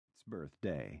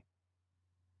birthday.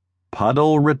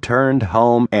 Puddle returned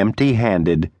home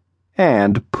empty-handed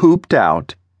and pooped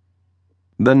out.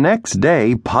 The next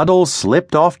day, Puddle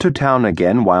slipped off to town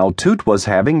again while Toot was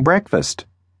having breakfast.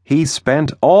 He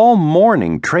spent all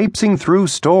morning traipsing through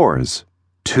stores.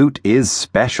 Toot is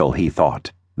special, he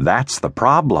thought. That's the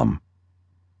problem.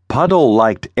 Puddle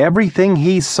liked everything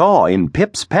he saw in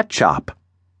Pip's pet shop.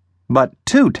 But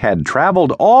Toot had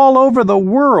traveled all over the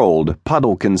world,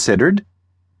 Puddle considered.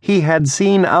 He had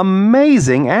seen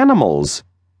amazing animals.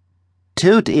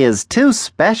 Toot is too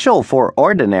special for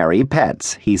ordinary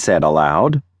pets, he said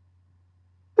aloud.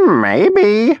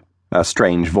 Maybe, a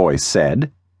strange voice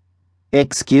said.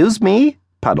 Excuse me,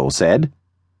 Puddle said.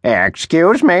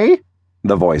 Excuse me,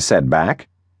 the voice said back.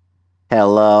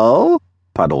 Hello,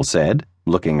 Puddle said,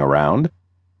 looking around.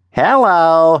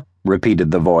 Hello, repeated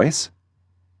the voice.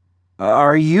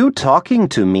 Are you talking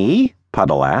to me?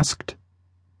 Puddle asked.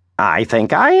 I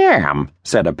think I am,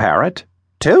 said a parrot.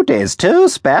 Toot is too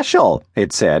special,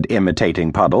 it said,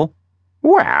 imitating Puddle.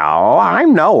 Well,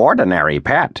 I'm no ordinary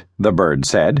pet, the bird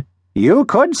said. You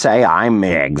could say I'm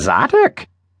exotic.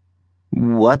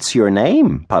 What's your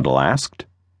name? Puddle asked.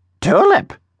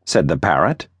 Tulip, said the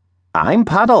parrot. I'm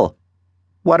Puddle.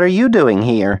 What are you doing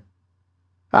here?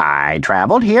 I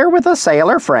traveled here with a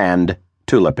sailor friend,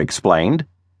 Tulip explained.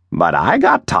 But I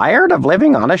got tired of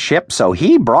living on a ship, so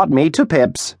he brought me to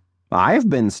Pip's. I've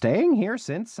been staying here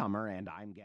since summer, and I'm getting